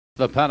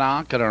the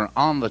paddock and are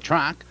on the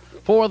track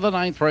for the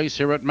 9th race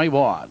here at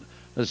Maywood.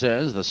 This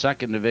is the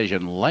 2nd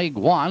Division, Leg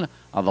 1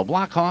 of the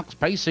Blackhawks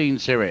Pacing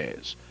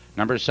Series.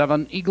 Number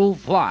 7, Eagle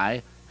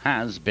Fly,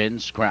 has been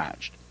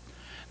scratched.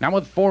 Now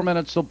with 4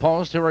 minutes to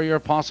post, here are your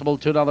possible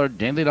 $2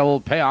 daily double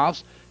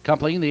payoffs,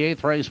 completing the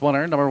 8th race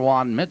winner, number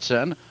 1,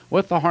 Mitzen,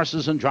 with the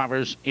horses and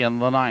drivers in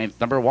the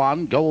 9th. Number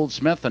 1,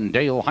 Goldsmith and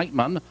Dale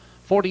Heitman,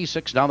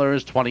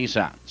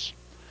 $46.20.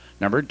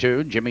 Number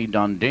 2, Jimmy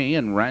Dundee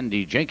and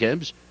Randy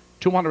Jacobs,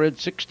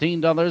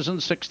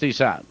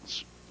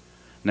 $216.60.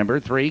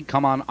 Number 3,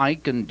 Come On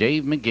Ike and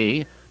Dave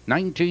McGee,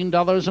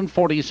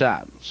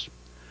 $19.40.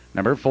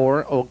 Number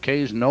 4,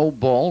 OK's No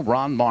Bull,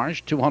 Ron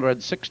Marsh,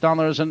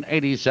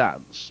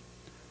 $206.80.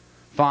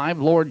 5,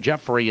 Lord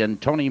Jeffrey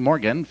and Tony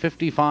Morgan,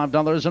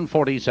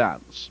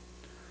 $55.40.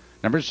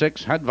 Number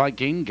 6, Head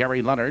Viking,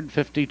 Gary Leonard,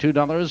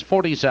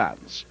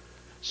 $52.40.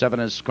 7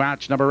 is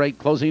Scratch. Number 8,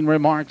 Closing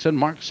Remarks, and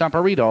Mark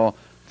Saporito,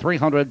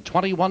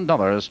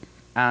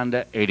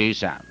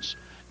 $321.80.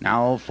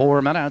 Now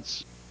 4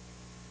 minutes.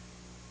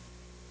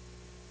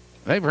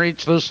 They've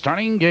reached the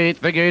starting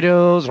gate. The gate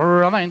is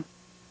running.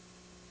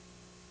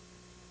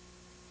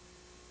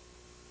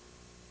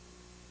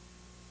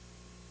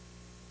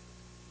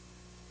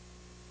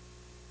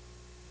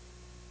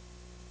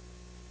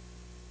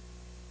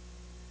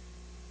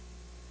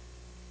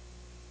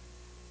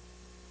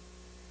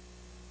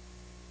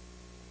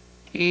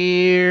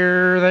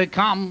 Here they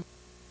come.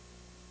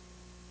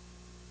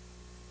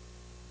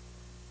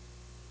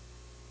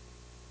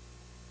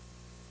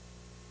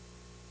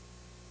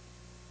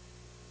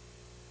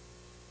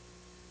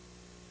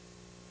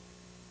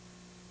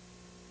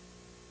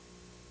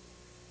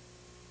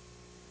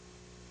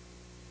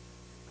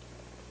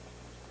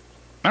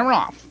 They're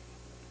off.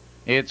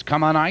 It's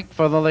Come On Ike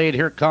for the lead.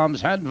 Here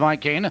comes Head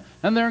Viking,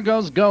 and there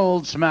goes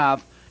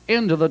Goldsmith.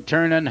 Into the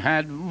turn, and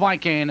Head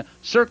Viking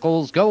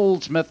circles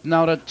Goldsmith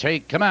now to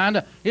take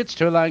command. It's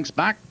 2 lengths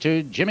back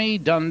to Jimmy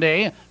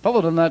Dundee,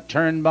 followed in that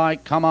turn by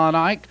Come On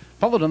Ike,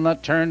 followed in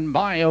that turn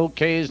by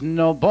OK's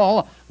No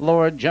Bull,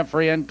 Lord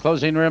Jeffrey and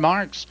Closing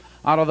Remarks.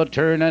 Out of the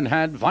turn, and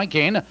Head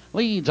Viking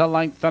leads a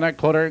length and a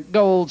quarter.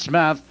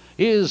 Goldsmith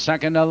is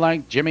second, a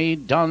length. Jimmy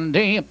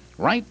Dundee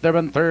right there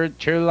in third,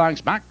 2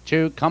 lengths back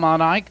to Come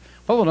On Ike,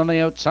 followed on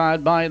the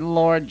outside by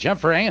Lord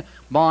Jeffrey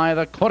by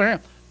the quarter.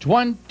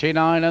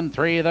 29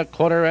 3 the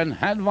quarter, and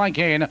Head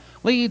Viking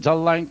leads a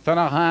length and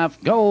a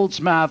half.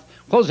 Goldsmith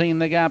closing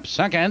the gap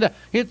second.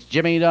 It's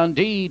Jimmy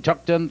Dundee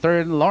tucked in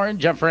third. Lord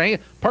Jeffrey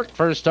parked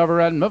first over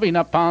and moving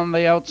up on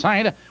the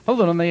outside.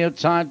 Followed on the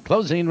outside,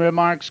 Closing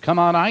Remarks, Come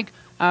On Ike,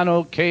 and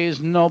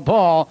OK's No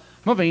Ball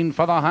moving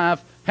for the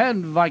half.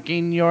 Head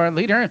Viking, your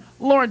leader.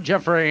 Lord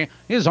Jeffrey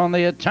is on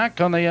the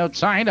attack on the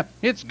outside.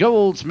 It's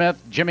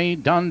Goldsmith, Jimmy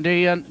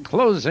Dundee, and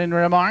Closing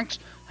Remarks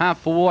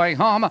halfway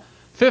home.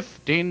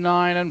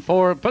 59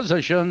 4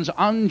 positions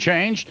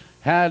unchanged.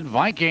 Head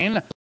Viking.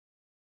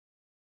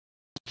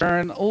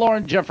 Turn,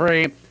 Lord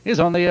Jeffrey is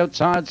on the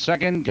outside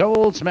second.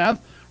 Goldsmith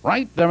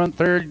right there in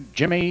third.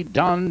 Jimmy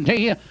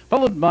Dundee,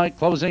 followed by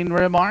Closing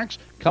Remarks.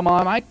 Come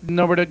On Ike,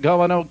 nowhere to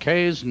go, and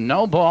OK's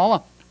No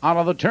Ball. Out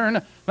of the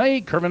turn,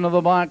 they curve into the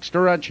back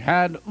stretch.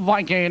 Head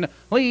Viking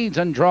leads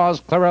and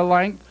draws clear a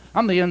length.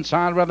 On the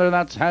inside, rather,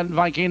 that's Head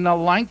Viking a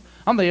length.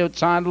 On the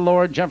outside,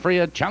 Lord Jeffrey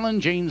a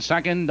challenging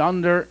second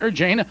under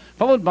urging,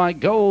 followed by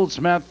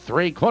Goldsmith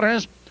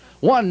 3/4.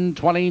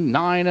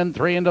 129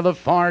 3 into the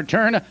far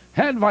turn.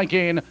 Head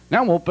Viking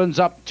now opens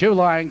up 2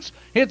 lengths.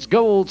 It's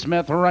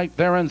Goldsmith right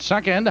there in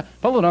second,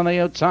 followed on the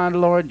outside,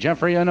 Lord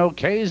Jeffrey and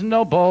OK's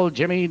No Bull,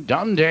 Jimmy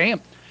Dundee.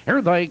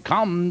 Here they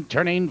come,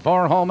 turning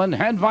for home, and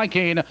Head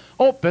Viking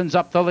opens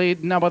up the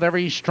lead now with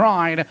every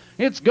stride.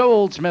 It's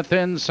Goldsmith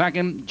in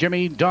second,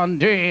 Jimmy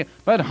Dundee,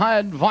 but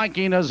Head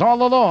Viking is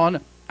all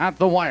alone at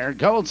the wire.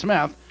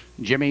 Goldsmith,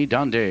 Jimmy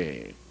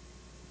Dundee.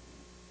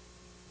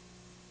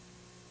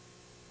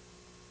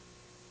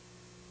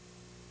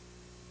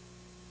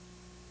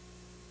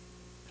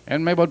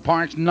 In Maywood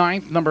Park's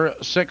 9th, number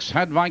 6,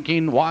 Head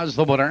Viking was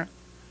the winner.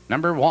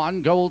 Number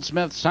 1,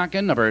 Goldsmith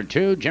second. Number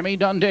 2, Jimmy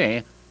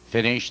Dundee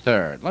finished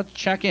third. Let's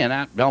check in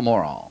at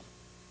Balmoral.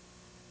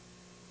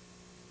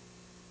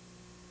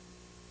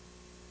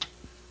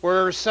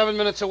 We're 7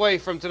 minutes away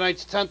from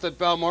tonight's 10th at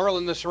Balmoral.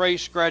 In this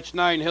race, Scratch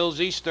 9 Hills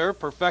Easter,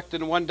 Perfect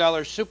and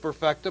 $1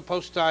 Superfecta,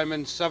 post time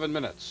in 7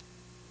 minutes.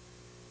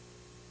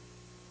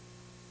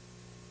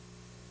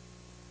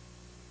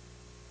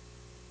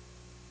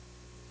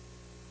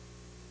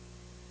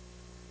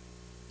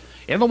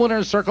 In the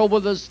winner's circle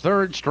with his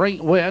 3rd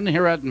straight win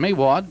here at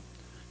Maywood,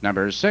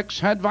 number 6,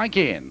 Head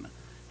Viking.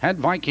 Head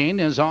Viking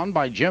is owned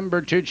by Jim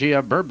Bertucci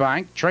of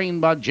Burbank,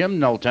 trained by Jim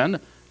Knowlton,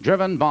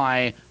 driven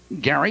by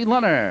Gary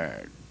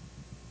Leonard.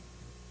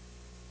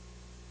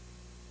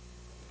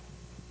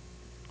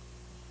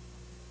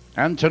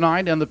 And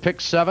tonight in the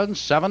pick 7,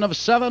 7 of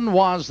 7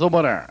 was the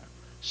winner.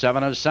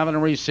 7 of 7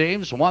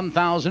 receives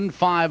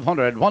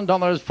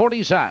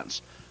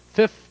 $1,501.40.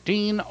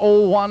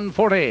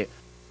 1501.40.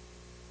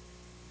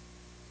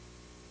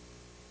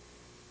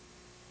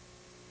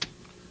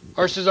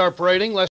 Horses are parading.